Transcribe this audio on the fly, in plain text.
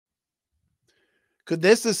Could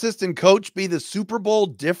this assistant coach be the Super Bowl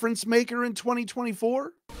difference maker in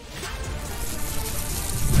 2024?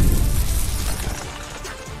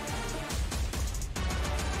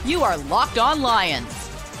 You are Locked On Lions,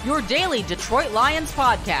 your daily Detroit Lions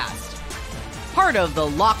podcast. Part of the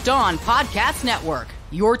Locked On Podcast Network,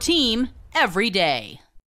 your team every day.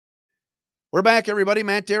 We're back, everybody.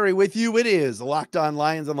 Matt Derry with you. It is the Locked On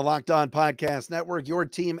Lions on the Locked On Podcast Network, your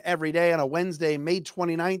team every day on a Wednesday, May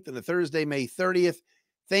 29th and a Thursday, May 30th.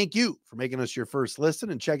 Thank you for making us your first listen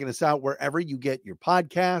and checking us out wherever you get your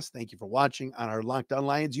podcast. Thank you for watching on our Locked On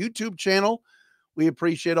Lions YouTube channel. We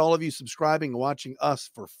appreciate all of you subscribing and watching us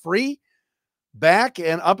for free. Back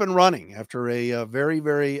and up and running after a very,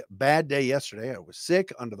 very bad day yesterday. I was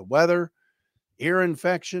sick, under the weather, ear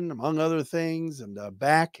infection, among other things, and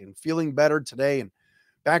back and feeling better today. And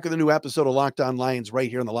back with a new episode of Locked On Lions right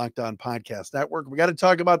here on the Locked On Podcast Network. We got to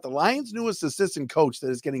talk about the Lions' newest assistant coach that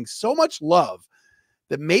is getting so much love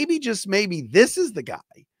that maybe, just maybe, this is the guy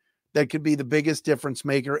that could be the biggest difference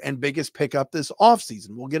maker and biggest pickup this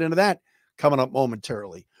offseason. We'll get into that coming up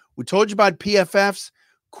momentarily. We told you about PFF's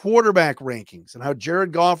quarterback rankings and how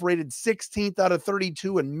Jared Goff rated 16th out of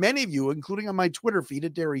 32. And many of you, including on my Twitter feed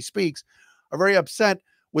at Derry Speaks, are very upset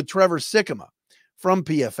with Trevor Sikkema from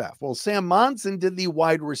PFF. Well, Sam Monson did the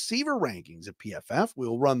wide receiver rankings at PFF.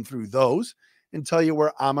 We'll run through those and tell you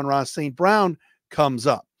where Amon-Ra St. Brown comes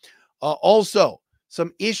up. Also,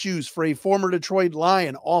 some issues for a former Detroit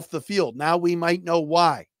Lion off the field. Now we might know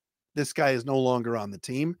why this guy is no longer on the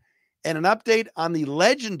team. And an update on the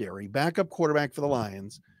legendary backup quarterback for the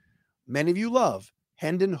Lions. Many of you love,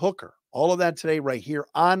 Hendon Hooker. All of that today right here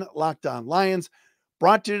on Locked On Lions.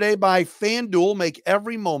 Brought to you today by FanDuel. Make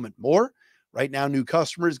every moment more. Right now, new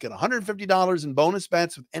customers get $150 in bonus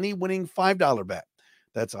bets with any winning $5 bet.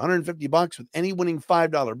 That's $150 with any winning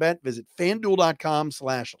 $5 bet. Visit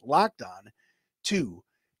FanDuel.com/lockedon to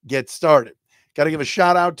get started. Got to give a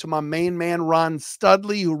shout out to my main man, Ron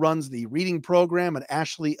Studley, who runs the reading program at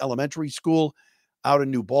Ashley Elementary School out in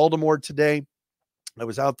New Baltimore today. I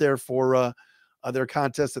was out there for their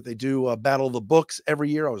contest that they do, Battle of the Books every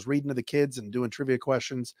year. I was reading to the kids and doing trivia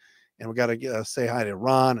questions. And we got to say hi to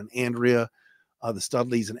Ron and Andrea, the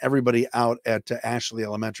Studleys, and everybody out at Ashley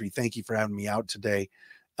Elementary. Thank you for having me out today.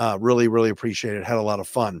 Really, really appreciate it. Had a lot of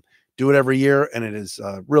fun. Do it every year, and it is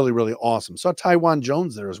really, really awesome. Saw Tywan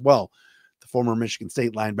Jones there as well, the former Michigan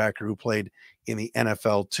State linebacker who played in the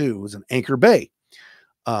NFL too. Was an Anchor Bay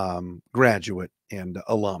graduate and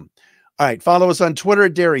alum. All right, follow us on Twitter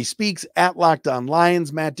at Derry Speaks, at Locked On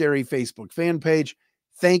Lions, Matt Derry Facebook fan page.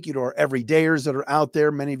 Thank you to our everydayers that are out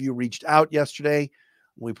there. Many of you reached out yesterday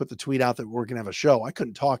when we put the tweet out that we're going to have a show. I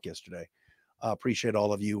couldn't talk yesterday. Appreciate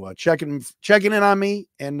all of you checking in on me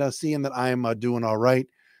and seeing that I'm doing all right.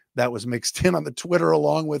 That was mixed in on the Twitter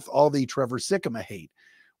along with all the Trevor Sikkema hate,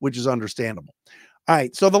 which is understandable. All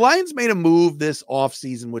right, so the Lions made a move this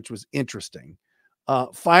offseason, which was interesting.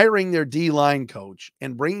 Firing their D-line coach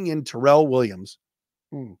and bringing in Terrell Williams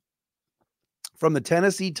from the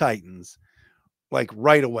Tennessee Titans, like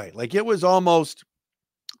right away. Like it was almost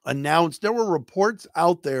announced. There were reports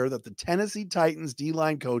out there that the Tennessee Titans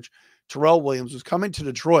D-line coach, Terrell Williams, was coming to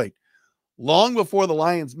Detroit long before the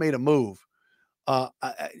Lions made a move,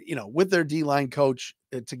 with their D-line coach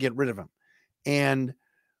to get rid of him. And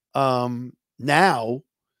now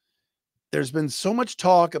there's been so much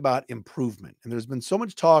talk about improvement, and there's been so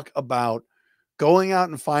much talk about going out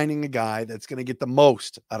and finding a guy that's going to get the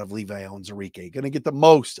most out of Levi Owens-Arike, going to get the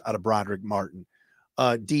most out of Broderick Martin,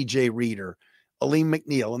 DJ Reader, Aleem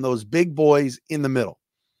McNeil, and those big boys in the middle.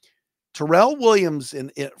 Terrell Williams,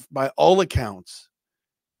 by all accounts,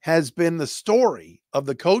 has been the story of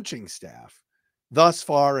the coaching staff thus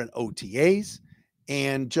far in OTAs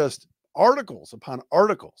and just articles upon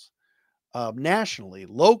articles nationally,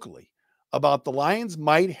 locally, about the Lions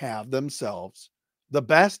might have themselves the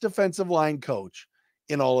best defensive line coach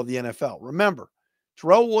in all of the NFL. Remember,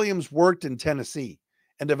 Terrell Williams worked in Tennessee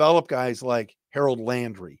and developed guys like Harold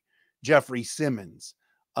Landry, Jeffrey Simmons,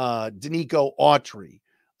 Danico Autry,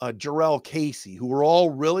 Jarrell Casey, who were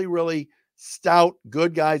all really, really stout,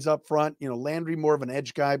 good guys up front. Landry more of an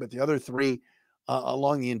edge guy, but the other three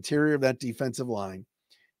along the interior of that defensive line.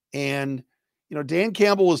 And, Dan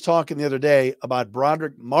Campbell was talking the other day about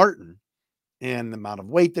Broderick Martin and the amount of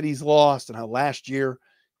weight that he's lost and how last year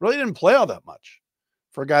really didn't play all that much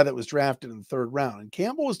for a guy that was drafted in the third round. And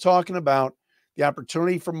Campbell was talking about the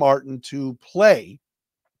opportunity for Martin to play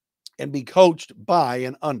and be coached by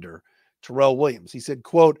and under Terrell Williams. He said,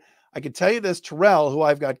 quote, "I can tell you this, Terrell, who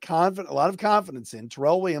I've got a lot of confidence in,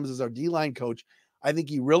 Terrell Williams is our D-line coach. I think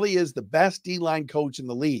he really is the best D-line coach in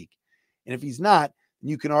the league. And if he's not,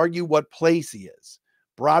 you can argue what place he is.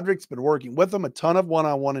 Broderick's been working with him, a ton of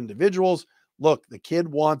one-on-one individuals. Look, the kid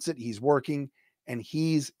wants it. He's working, and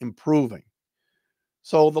he's improving.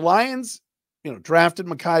 So the Lions, drafted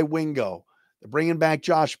Mekhi Wingo. They're bringing back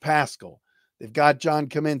Josh Paschal. They've got John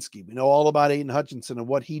Kaminsky. We know all about Aiden Hutchinson and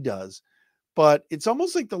what he does. But it's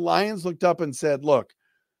almost like the Lions looked up and said, look,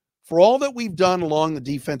 for all that we've done along the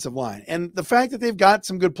defensive line, and the fact that they've got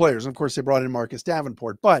some good players, and of course they brought in Marcus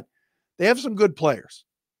Davenport, but they have some good players.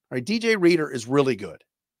 All right, DJ Reader is really good.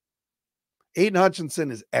 Aiden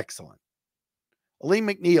Hutchinson is excellent. Aleem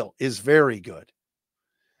McNeil is very good.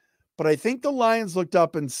 But I think the Lions looked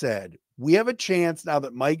up and said, we have a chance now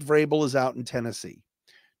that Mike Vrabel is out in Tennessee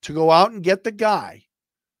to go out and get the guy.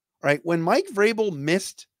 Right? When Mike Vrabel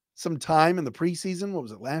missed some time in the preseason, what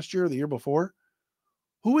was it, last year or the year before?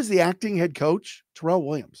 Who was the acting head coach? Terrell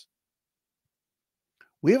Williams.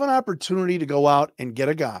 We have an opportunity to go out and get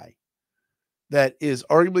a guy that is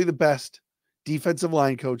arguably the best defensive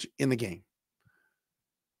line coach in the game.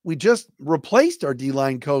 We just replaced our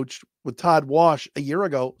D-line coach with Todd Wash a year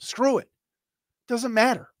ago. Screw it. Doesn't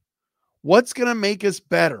matter. What's going to make us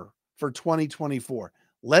better for 2024?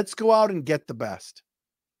 Let's go out and get the best.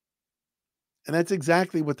 And that's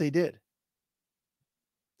exactly what they did.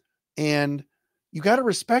 And you got to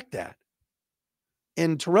respect that.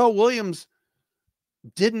 And Terrell Williams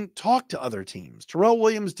didn't talk to other teams. Terrell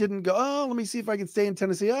Williams didn't go, oh, let me see if I can stay in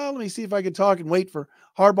Tennessee. Oh, let me see if I can talk and wait for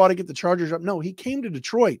Harbaugh to get the Chargers up. No, he came to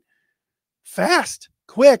Detroit fast,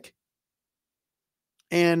 quick.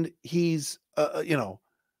 And he's,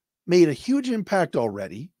 made a huge impact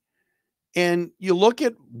already. And you look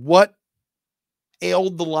at what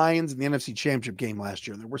ailed the Lions in the NFC Championship game last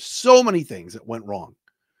year. There were so many things that went wrong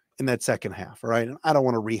in that second half, all right? And I don't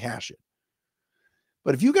want to rehash it.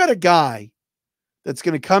 But if you got a guy that's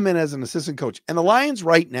going to come in as an assistant coach, and the Lions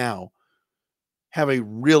right now have a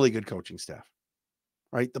really good coaching staff,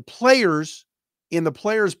 right? The players in the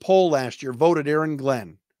players poll last year voted Aaron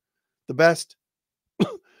Glenn the best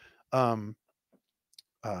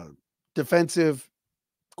defensive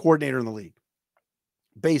coordinator in the league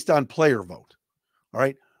based on player vote. All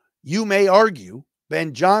right. You may argue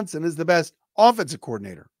Ben Johnson is the best offensive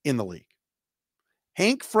coordinator in the league.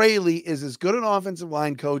 Hank Fraley is as good an offensive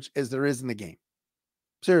line coach as there is in the game.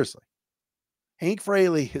 Seriously. Hank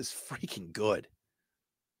Fraley is freaking good.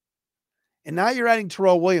 And now you're adding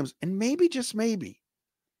Terrell Williams and maybe, just maybe,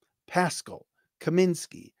 Paschal,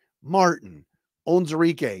 Kaminsky, Martin,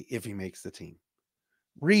 Onwuzurike, if he makes the team.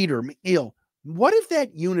 Reader, McNeil. What if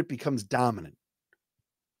that unit becomes dominant?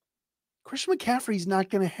 Christian McCaffrey's not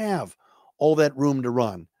going to have all that room to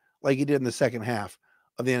run like he did in the second half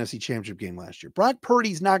of the NFC Championship game last year. Brock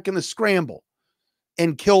Purdy's not going to scramble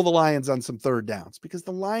and kill the Lions on some third downs because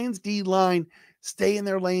the Lions D-line stay in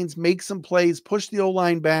their lanes, make some plays, push the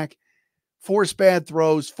O-line back, force bad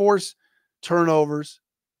throws, force turnovers.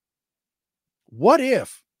 What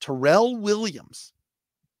if Terrell Williams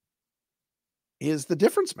is the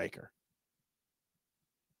difference maker?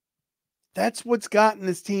 That's what's gotten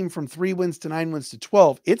this team from 3 wins to 9 wins to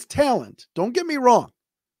 12. It's talent. Don't get me wrong.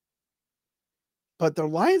 But the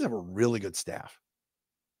Lions have a really good staff.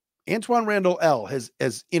 Antoine Randall L has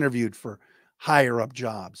interviewed for higher up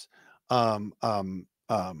jobs.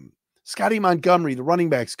 Scotty Montgomery, the running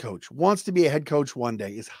backs coach, wants to be a head coach one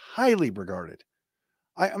day, is highly regarded.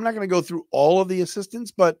 I'm not going to go through all of the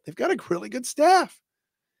assistants, but they've got a really good staff.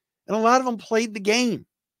 And a lot of them played the game.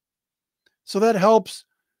 So that helps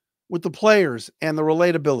with the players and the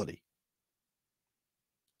relatability.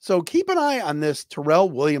 So keep an eye on this Terrell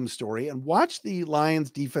Williams story and watch the Lions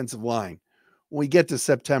defensive line when we get to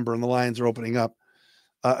September and the Lions are opening up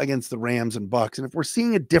against the Rams and Bucks. And if we're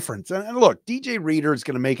seeing a difference, and look, DJ Reader is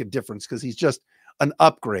going to make a difference because he's just an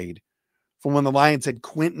upgrade from when the Lions had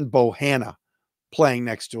Quentin Bohanna playing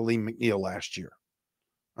next to Aleem McNeil last year.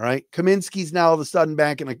 All right. Kaminsky's now all of a sudden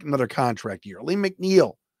back in another contract year. Aleem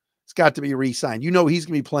McNeil has got to be re-signed. He's going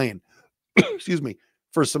to be playing, excuse me,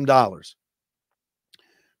 for some dollars.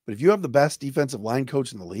 But if you have the best defensive line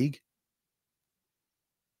coach in the league,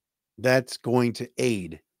 that's going to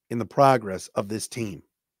aid in the progress of this team.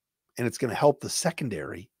 And it's going to help the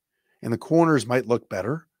secondary, and the corners might look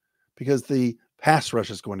better because the pass rush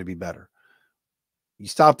is going to be better. You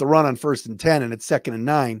stop the run on 1st and 10 and it's 2nd and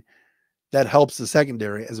 9. That helps the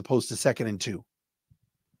secondary as opposed to 2nd and 2.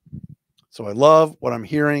 So I love what I'm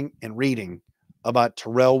hearing and reading about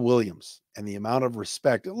Terrell Williams and the amount of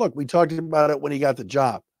respect. Look, we talked about it when he got the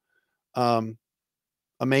job.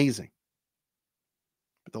 Amazing.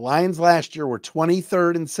 But the Lions last year were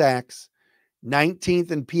 23rd in sacks,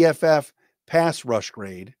 19th in PFF pass rush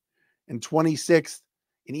grade, and 26th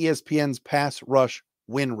in ESPN's pass rush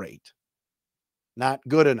win rate. Not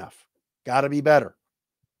good enough. Got to be better.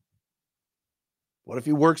 What if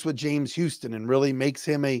he works with James Houston and really makes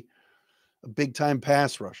him a big-time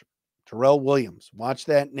pass rusher? Terrell Williams. Watch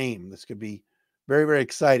that name. This could be very, very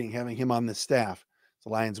exciting having him on this staff. The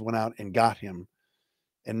Lions went out and got him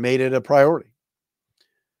and made it a priority.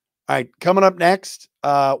 All right, coming up next,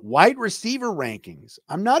 wide receiver rankings.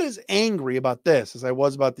 I'm not as angry about this as I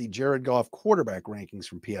was about the Jared Goff quarterback rankings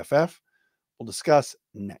from PFF. We'll discuss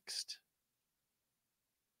next.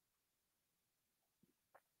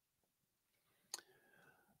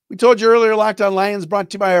 We told you earlier, Locked On Lions brought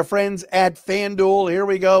to you by our friends at FanDuel. Here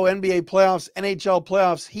we go. NBA playoffs, NHL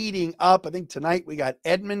playoffs heating up. I think tonight we got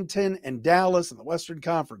Edmonton and Dallas in the Western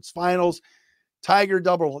Conference Finals. Tiger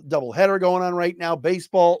double header going on right now.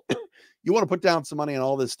 Baseball. You want to put down some money on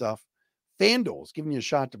all this stuff. FanDuel is giving you a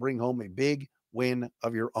shot to bring home a big win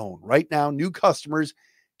of your own. Right now, new customers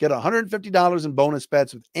get $150 in bonus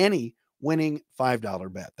bets with any winning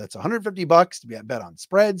 $5 bet. That's $150 to bet on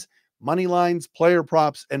spreads, money lines, player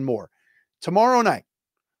props, and more. Tomorrow night,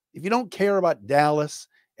 if you don't care about Dallas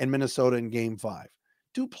and Minnesota in Game 5,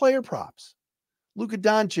 do player props. Luka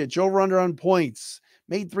Doncic over-under on points,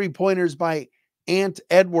 made three-pointers by Ant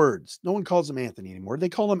Edwards. No one calls him Anthony anymore. They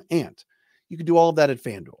call him Ant. You can do all of that at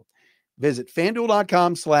FanDuel. Visit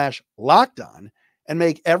FanDuel.com/lockedon and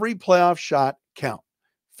make every playoff shot count.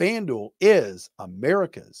 FanDuel is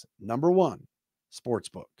America's #1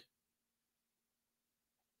 sportsbook.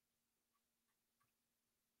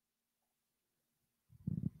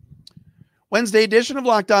 Wednesday edition of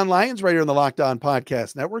Locked On Lions right here on the Locked On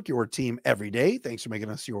Podcast Network, your team every day. Thanks for making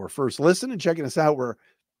us your first listen and checking us out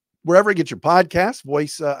wherever you get your podcast.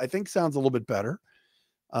 Voice, I think, sounds a little bit better.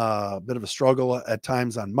 A bit of a struggle at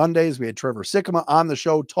times on Mondays. We had Trevor Sikkema on the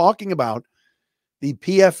show talking about the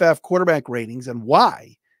PFF quarterback ratings and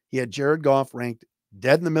why he had Jared Goff ranked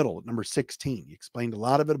dead in the middle at number 16. He explained a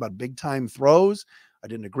lot of it about big-time throws. I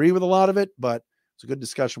didn't agree with a lot of it, but it's a good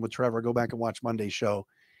discussion with Trevor. Go back and watch Monday's show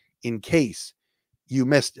in case you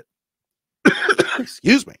missed it.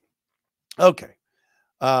 Excuse me. Okay.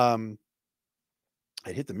 I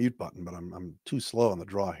hit the mute button, but I'm too slow on the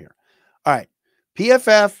draw here. All right.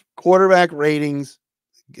 PFF quarterback ratings,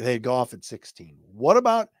 they had Goff at 16. What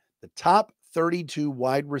about the top 32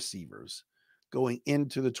 wide receivers going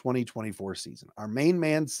into the 2024 season? Our main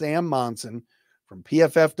man, Sam Monson from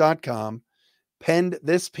PFF.com, penned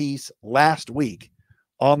this piece last week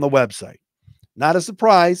on the website. Not a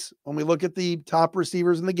surprise when we look at the top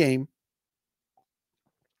receivers in the game.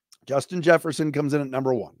 Justin Jefferson comes in at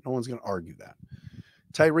number 1. No one's going to argue that.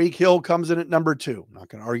 Tyreek Hill comes in at number 2. Not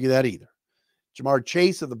going to argue that either. Jamar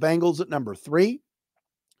Chase of the Bengals at number 3.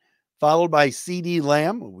 Followed by CD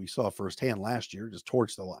Lamb, who we saw firsthand last year, just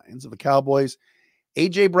torch the Lions of the Cowboys.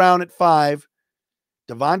 A.J. Brown at 5.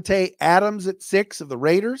 Devontae Adams at 6 of the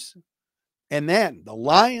Raiders. And then the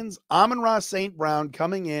Lions, Amon-Ra St. Brown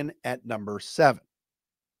coming in at number 7.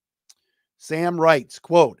 Sam writes,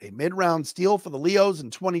 quote, a mid-round steal for the Leos in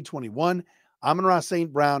 2021. Amon-Ra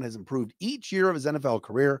St. Brown has improved each year of his NFL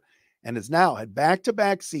career and has now had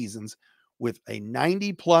back-to-back seasons with a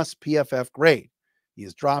 90-plus PFF grade. He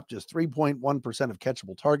has dropped just 3.1% of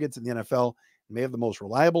catchable targets in the NFL and may have the most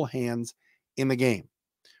reliable hands in the game.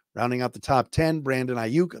 Rounding out the top 10, Brandon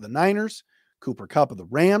Ayuk of the Niners, Cooper Kupp of the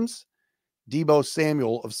Rams, Deebo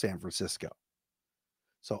Samuel of San Francisco.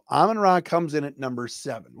 So Amon-Ra comes in at number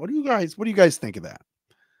 7. What do you guys think of that?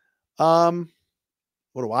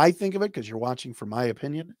 What do I think of it? Because you're watching for my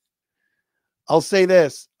opinion. I'll say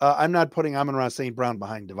this. I'm not putting Amon-Ra St. Brown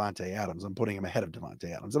behind Davante Adams. I'm putting him ahead of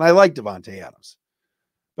Davante Adams. And I like Davante Adams.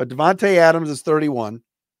 But Davante Adams is 31.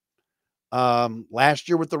 Last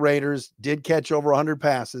year with the Raiders, did catch over 100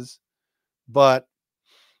 passes. But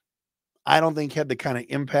I don't think had the kind of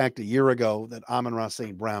impact a year ago that Amon-Ra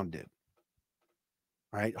St. Brown did.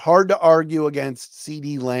 All right. Hard to argue against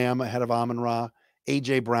CD Lamb ahead of Amon-Ra.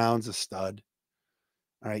 A.J. Brown's a stud.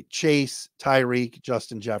 All right. Chase, Tyreek,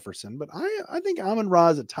 Justin Jefferson. But I think Amon-Ra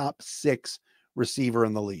is a top 6 receiver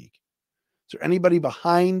in the league. Is there anybody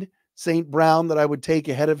behind St. Brown that I would take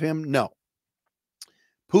ahead of him? No.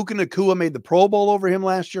 Puka Nacua made the Pro Bowl over him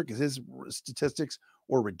last year because his statistics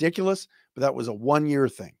were ridiculous, but that was a one-year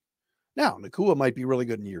thing. Now, Nacua might be really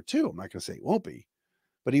good in year 2. I'm not going to say it won't be,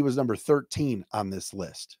 but he was number 13 on this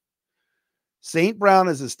list. St. Brown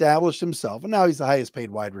has established himself, and now he's the highest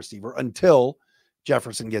paid wide receiver until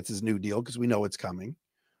Jefferson gets his new deal because we know it's coming.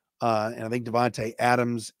 And I think Davante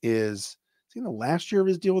Adams is in the last year of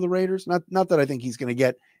his deal with the Raiders. Not that I think he's going to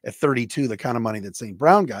get at 32 the kind of money that St.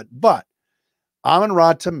 Brown got, but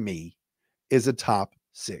Amon-Ra to me is a top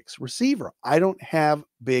 6 receiver. I don't have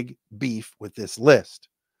big beef with this list.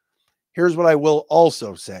 Here's what I will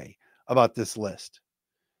also say about this list.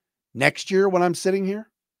 Next year, when I'm sitting here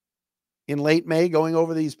in late May going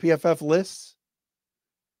over these PFF lists,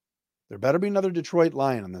 there better be another Detroit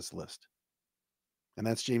Lion on this list. And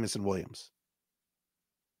that's Jameson Williams.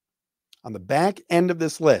 On the back end of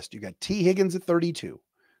this list, you got T. Higgins at 32,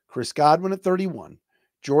 Chris Godwin at 31,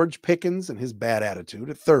 George Pickens and his bad attitude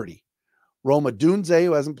at 30, Rome Odunze,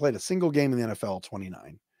 who hasn't played a single game in the NFL,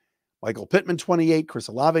 29, Michael Pittman, 28, Chris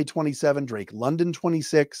Olave, 27, Drake London,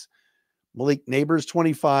 26, Malik Neighbors,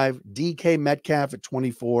 25, DK Metcalf at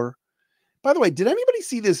 24. By the way, did anybody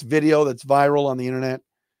see this video that's viral on the internet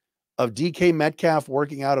of DK Metcalf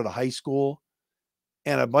working out at a high school,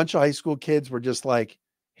 and a bunch of high school kids were just like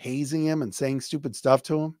hazing him and saying stupid stuff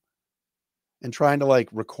to him and trying to like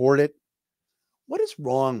record it? What is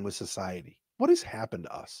wrong with society? What has happened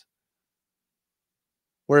to us?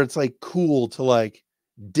 Where it's like cool to like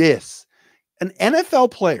diss. An NFL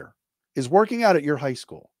player is working out at your high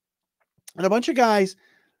school, and a bunch of guys,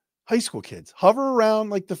 high school kids, hover around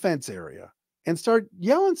like the fence area and start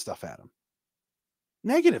yelling stuff at him.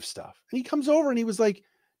 Negative stuff. And he comes over and he was like,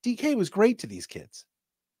 DK was great to these kids.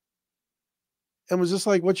 And was just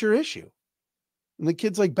like, what's your issue? And the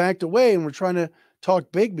kids like backed away and were trying to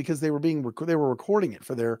talk big because they were recording it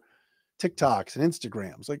for their TikToks and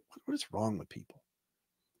Instagrams. Like, what is wrong with people?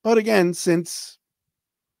 But again, since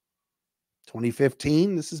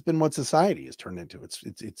 2015, this has been what society has turned into.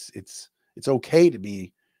 It's okay to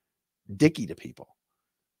be dicky to people.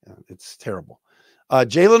 It's terrible.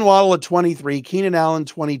 Jalen Waddle at 23, Keenan Allen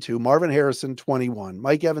 22, Marvin Harrison 21,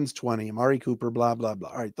 Mike Evans 20, Amari Cooper, blah, blah, blah.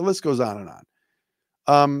 All right, the list goes on and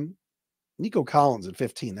on. Nico Collins at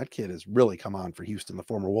 15. That kid has really come on for Houston, the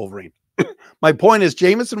former Wolverine. My point is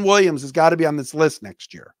Jameson Williams has got to be on this list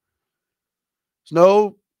next year. There's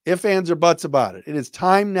no ifs, ands, or buts about it. It is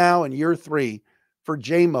time now in year 3 for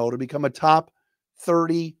J-Mo to become a top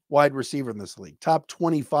 30 wide receiver in this league, top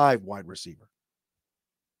 25 wide receiver.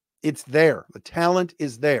 It's there. The talent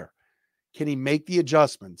is there. Can he make the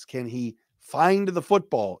adjustments? Can he find the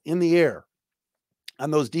football in the air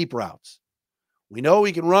on those deep routes? We know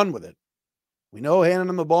he can run with it. We know handing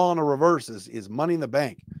him the ball in a reverse is money in the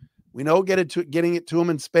bank. We know getting it to him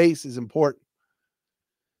in space is important.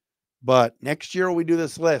 But next year when we do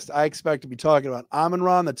this list, I expect to be talking about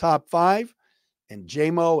Amon-Ra in the top 5 and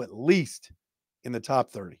J-Mo at least in the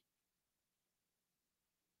top 30.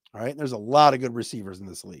 All right. There's a lot of good receivers in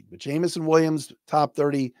this league, but Jameson Williams, top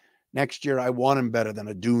 30 next year. I want him better than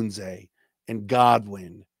Odunze and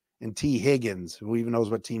Godwin and T. Higgins, who even knows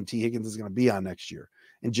what team T. Higgins is going to be on next year,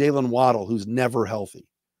 and Jalen Waddle, who's never healthy.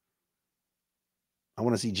 I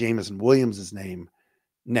want to see Jameson Williams' name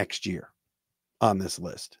next year on this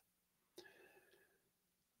list.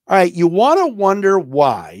 All right. You want to wonder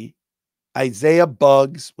why Isaiah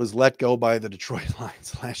Buggs was let go by the Detroit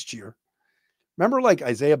Lions last year. Remember, like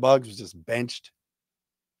Isaiah Buggs was just benched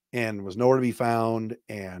and was nowhere to be found,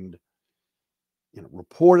 and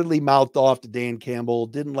reportedly mouthed off to Dan Campbell,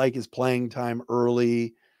 didn't like his playing time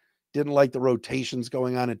early, didn't like the rotations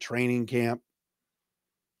going on at training camp.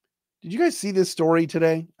 Did you guys see this story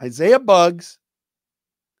today? Isaiah Buggs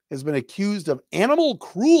has been accused of animal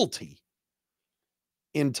cruelty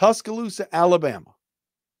in Tuscaloosa, Alabama.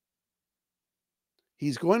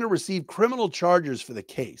 He's going to receive criminal charges for the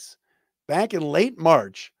case. Back in late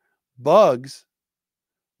March, Buggs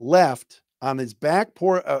left on his back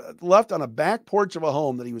porch, left on a back porch of a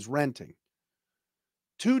home that he was renting.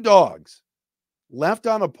 2 dogs left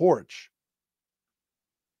on a porch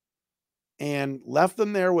and left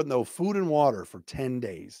them there with no food and water for 10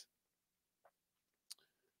 days.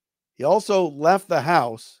 He also left the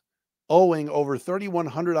house owing over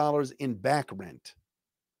 $3,100 in back rent.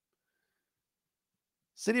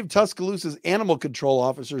 City of Tuscaloosa's animal control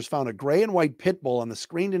officers found a gray and white pit bull on the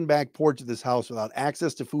screened-in back porch of this house without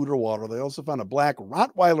access to food or water. They also found a black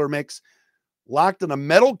Rottweiler mix locked in a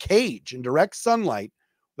metal cage in direct sunlight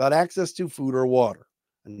without access to food or water.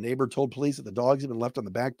 A neighbor told police that the dogs had been left on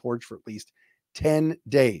the back porch for at least 10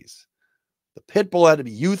 days. The pit bull had to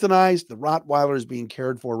be euthanized. The Rottweiler is being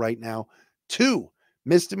cared for right now. 2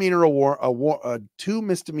 misdemeanor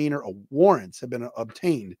warrants have been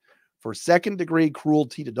obtained for second-degree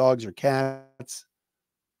cruelty to dogs or cats.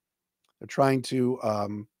 They're trying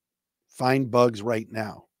to find Buggs right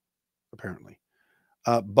now, apparently.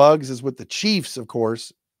 Buggs is with the Chiefs, of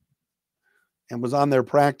course, and was on their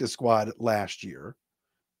practice squad last year.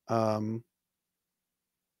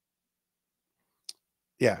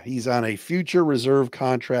 He's on a future reserve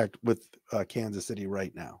contract with Kansas City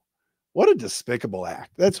right now. What a despicable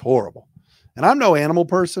act. That's horrible. And I'm no animal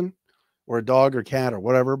person, or a dog or cat or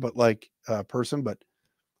whatever, but like a person, but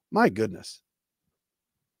My goodness.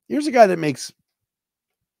 Here's a guy that makes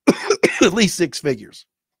at least 6 figures.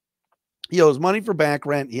 He owes money for back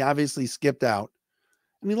rent. He obviously skipped out.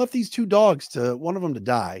 And he left these 2 dogs to one of them to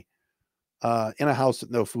die in a house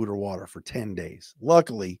with no food or water for 10 days.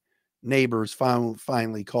 Luckily, neighbors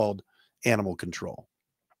finally called animal control.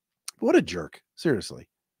 What a jerk. Seriously.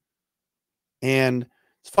 And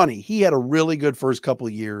it's funny. He had a really good first couple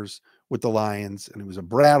of years with the Lions, and it was a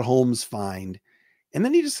Brad Holmes find. And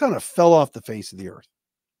then he just kind of fell off the face of the earth.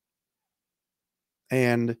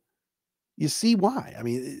 And you see why. I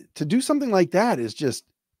mean, to do something like that is just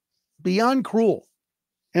beyond cruel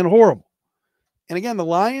and horrible. And again, the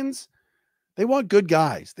Lions, they want good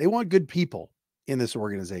guys. They want good people in this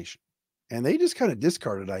organization. And they just kind of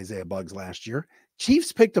discarded Isaiah Buggs last year.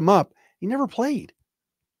 Chiefs picked him up. He never played.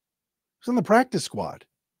 He was on the practice squad.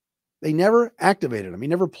 They never activated him. He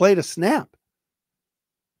never played a snap.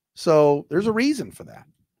 So there's a reason for that.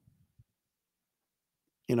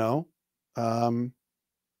 You know,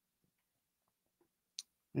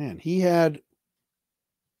 man, he had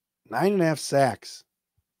 9.5 sacks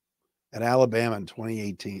at Alabama in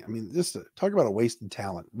 2018. I mean, just talk about a wasted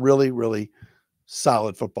talent. Really, really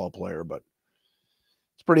solid football player, but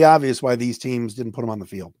it's pretty obvious why these teams didn't put him on the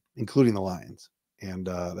field, including the Lions. And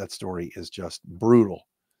that story is just brutal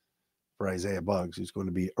for Isaiah Buggs, who's going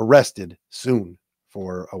to be arrested soon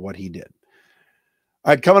for what he did.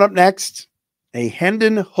 All right, coming up next, a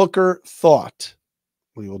Hendon Hooker thought.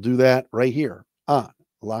 We will do that right here on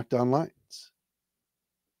Locked On Lions.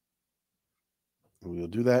 And we will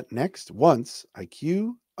do that next once I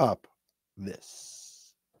cue up this.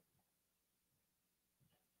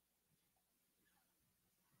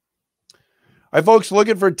 All right, folks,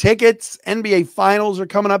 looking for tickets. NBA Finals are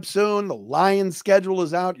coming up soon. The Lions schedule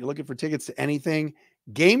is out. You're looking for tickets to anything.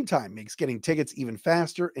 Gametime makes getting tickets even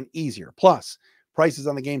faster and easier. Plus, prices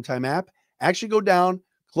on the Gametime app actually go down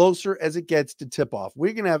closer as it gets to tip-off.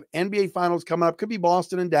 We're going to have NBA Finals coming up. Could be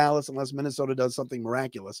Boston and Dallas unless Minnesota does something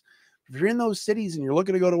miraculous. If you're in those cities and you're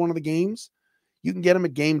looking to go to one of the games, you can get them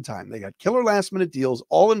at Gametime. They got killer last-minute deals,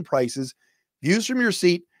 all in prices, views from your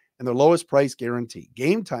seat, and their lowest price guarantee.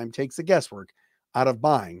 Gametime takes the guesswork out of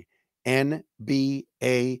buying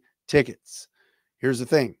NBA tickets. Here's the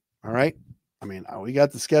thing, all right? I mean, we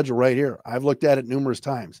got the schedule right here. I've looked at it numerous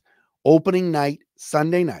times. Opening night,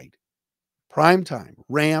 Sunday night, prime time,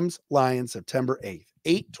 Rams, Lions, September 8th,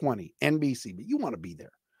 8:20, NBC. But you want to be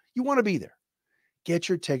there. You want to be there. Get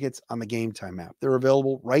your tickets on the Gametime app. They're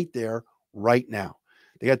available right there, right now.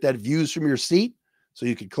 They got that views from your seat, so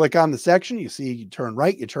you can click on the section. You see, you turn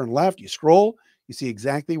right, you turn left, you scroll, you see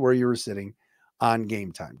exactly where you were sitting on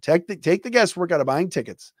Gametime. Take the guesswork out of buying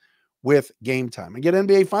tickets with Gametime and get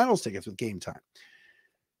NBA Finals tickets with Gametime.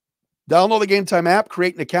 Download the Gametime app,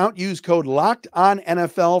 create an account, use code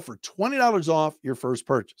LOCKEDONNFL for $20 off your first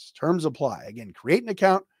purchase. Terms apply. Again, create an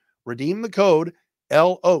account, redeem the code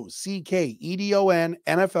LOCKEDON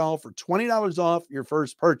NFL for $20 off your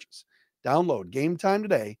first purchase. Download Gametime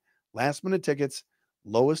today. Last minute tickets,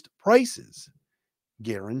 lowest prices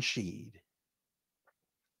guaranteed.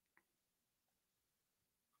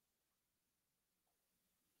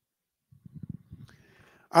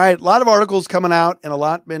 All right, a lot of articles coming out and a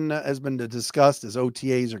lot has been discussed as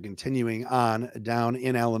OTAs are continuing on down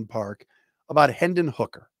in Allen Park about Hendon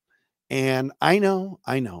Hooker. And I know,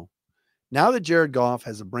 now that Jared Goff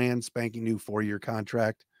has a brand spanking new 4-year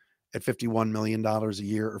contract at $51 million a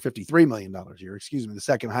year, or $53 million a year, excuse me, the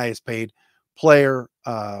second highest paid player,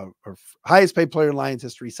 or highest paid player in Lions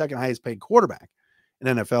history, second highest paid quarterback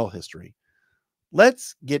in NFL history.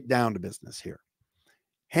 Let's get down to business here.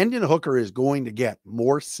 Hendon Hooker is going to get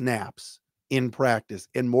more snaps in practice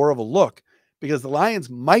and more of a look because the Lions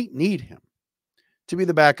might need him to be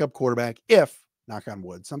the backup quarterback if, knock on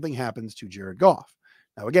wood, something happens to Jared Goff.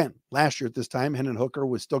 Now, again, last year at this time, Hendon Hooker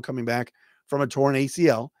was still coming back from a torn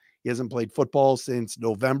ACL. He hasn't played football since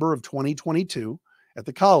November of 2022 at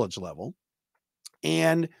the college level.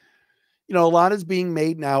 And, you know, a lot is being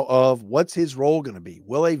made now of what's his role going to be.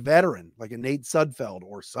 Will a veteran like a Nate Sudfeld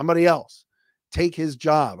or somebody else take his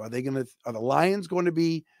job? Are the Lions going to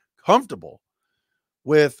be comfortable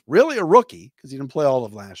with really a rookie, because he didn't play all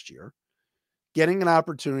of last year, getting an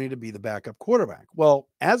opportunity to be the backup quarterback? Well,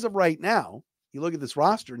 as of right now, you look at this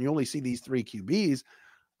roster and you only see these 3 QBs.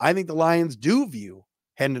 I think the Lions do view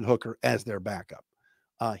Hendon Hooker as their backup.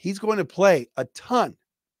 He's going to play a ton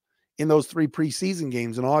in those 3 preseason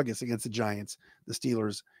games in August against the Giants, the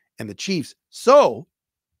Steelers, and the Chiefs. So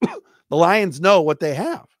the Lions know what they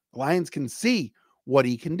have. The Lions can see what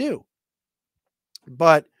he can do.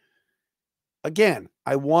 But again,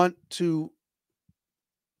 I want to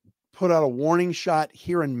put out a warning shot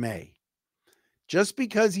here in May. Just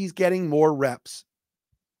because he's getting more reps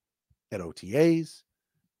at OTAs,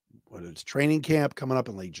 whether it's training camp coming up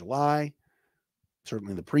in late July,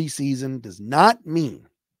 certainly the preseason, does not mean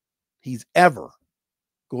he's ever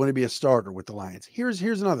going to be a starter with the Lions. Here's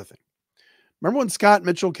another thing. Remember when Scott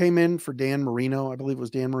Mitchell came in for Dan Marino? I believe it was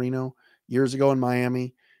Dan Marino years ago in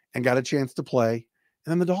Miami and got a chance to play.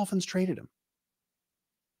 And then the Dolphins traded him.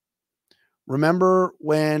 Remember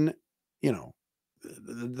when,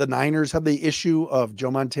 the Niners had the issue of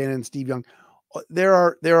Joe Montana and Steve Young? There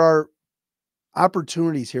are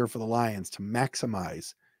opportunities here for the Lions to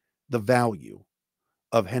maximize the value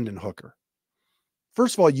of Hendon Hooker.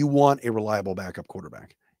 First of all, you want a reliable backup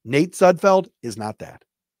quarterback. Nate Sudfeld is not that.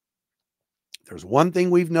 There's one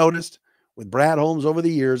thing we've noticed with Brad Holmes over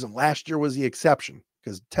the years, and last year was the exception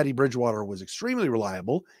because Teddy Bridgewater was extremely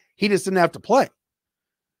reliable. He just didn't have to play.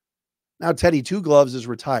 Now Teddy Two Gloves is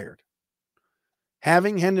retired.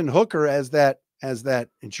 Having Hendon Hooker as that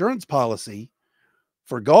insurance policy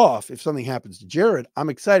for Goff, if something happens to Jared,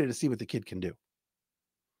 I'm excited to see what the kid can do.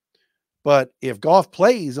 But if Goff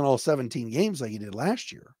plays in all 17 games like he did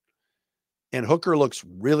last year, and Hooker looks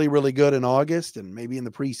really, really good in August and maybe in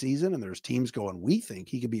the preseason, and there's teams going, we think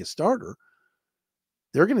he could be a starter,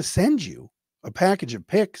 they're going to send you a package of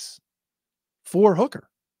picks for Hooker.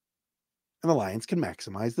 And the Lions can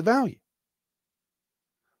maximize the value.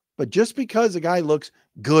 But just because a guy looks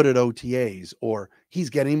good at OTAs, or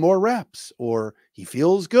he's getting more reps, or he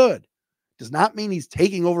feels good, does not mean he's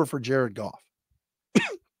taking over for Jared Goff.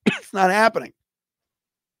 It's not happening.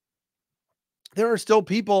 There are still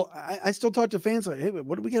people, I still talk to fans like, hey,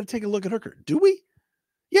 what do we got to take a look at Hooker? Do we?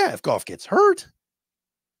 Yeah, if Goff gets hurt,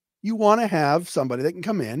 you want to have somebody that can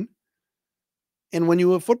come in and win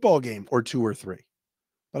you a football game or 2 or 3.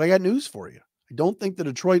 But I got news for you. I don't think the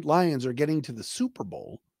Detroit Lions are getting to the Super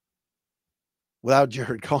Bowl without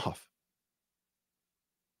Jared Goff.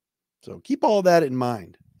 So keep all that in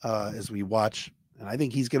mind as we watch. And I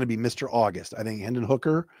think he's going to be Mr. August. I think Hendon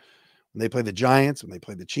Hooker, when they play the Giants, when they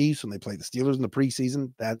play the Chiefs, when they play the Steelers in the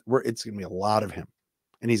preseason, it's going to be a lot of him.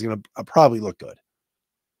 And he's going to probably look good.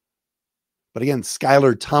 But again,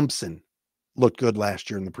 Skylar Thompson looked good last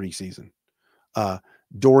year in the preseason.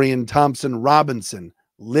 Dorian Thompson-Robinson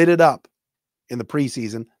lit it up in the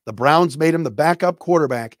preseason. The Browns made him the backup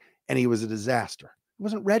quarterback, and he was a disaster. He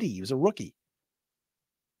wasn't ready. He was a rookie.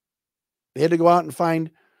 They had to go out and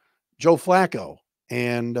find Joe Flacco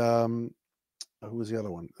and who was the other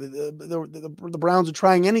one? The Browns are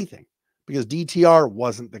trying anything because DTR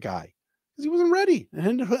wasn't the guy because he wasn't ready.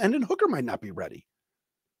 And then Hooker might not be ready.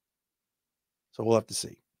 So we'll have to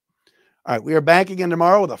see. All right. We are back again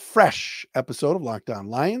tomorrow with a fresh episode of Locked On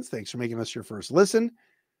Lions. Thanks for making us your first listen.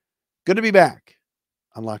 Good to be back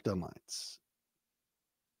on Locked On Lions.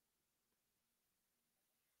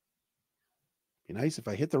 Be nice if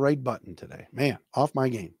I hit the right button today. Man, off my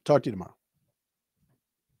game. Talk to you tomorrow.